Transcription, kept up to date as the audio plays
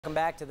Welcome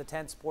back to the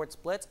 10 Sports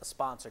Blitz,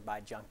 sponsored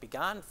by Junk Be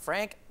Gone.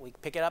 Frank, we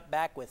pick it up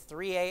back with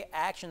 3A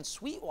action.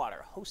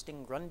 Sweetwater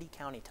hosting Grundy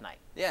County tonight.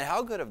 Yeah,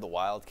 how good have the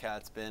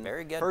Wildcats been?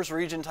 Very good. First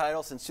region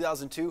title since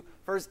 2002.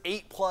 First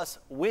 8+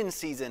 win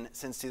season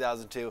since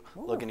 2002.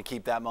 Ooh. Looking to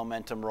keep that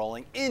momentum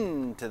rolling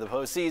into the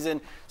postseason.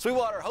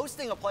 Sweetwater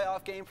hosting a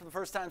playoff game for the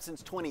first time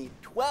since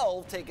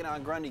 2012, taking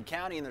on Grundy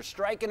County, and they're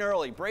striking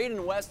early.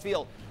 Braden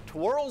Westfield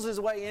twirls his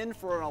way in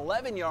for an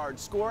 11-yard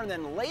score, and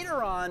then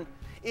later on,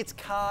 it's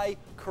Kai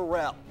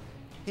Carell.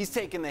 He's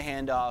taking the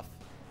handoff.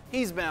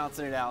 He's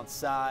bouncing it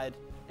outside.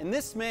 And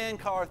this man,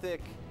 Karthik,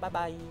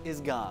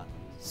 is gone.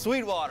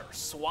 Sweetwater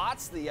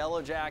swats the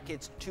Yellow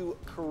Jackets to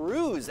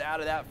cruise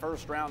out of that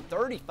first round,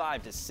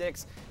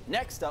 35-6.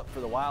 Next up for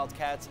the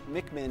Wildcats,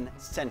 McMinn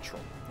Central.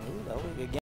 Ooh,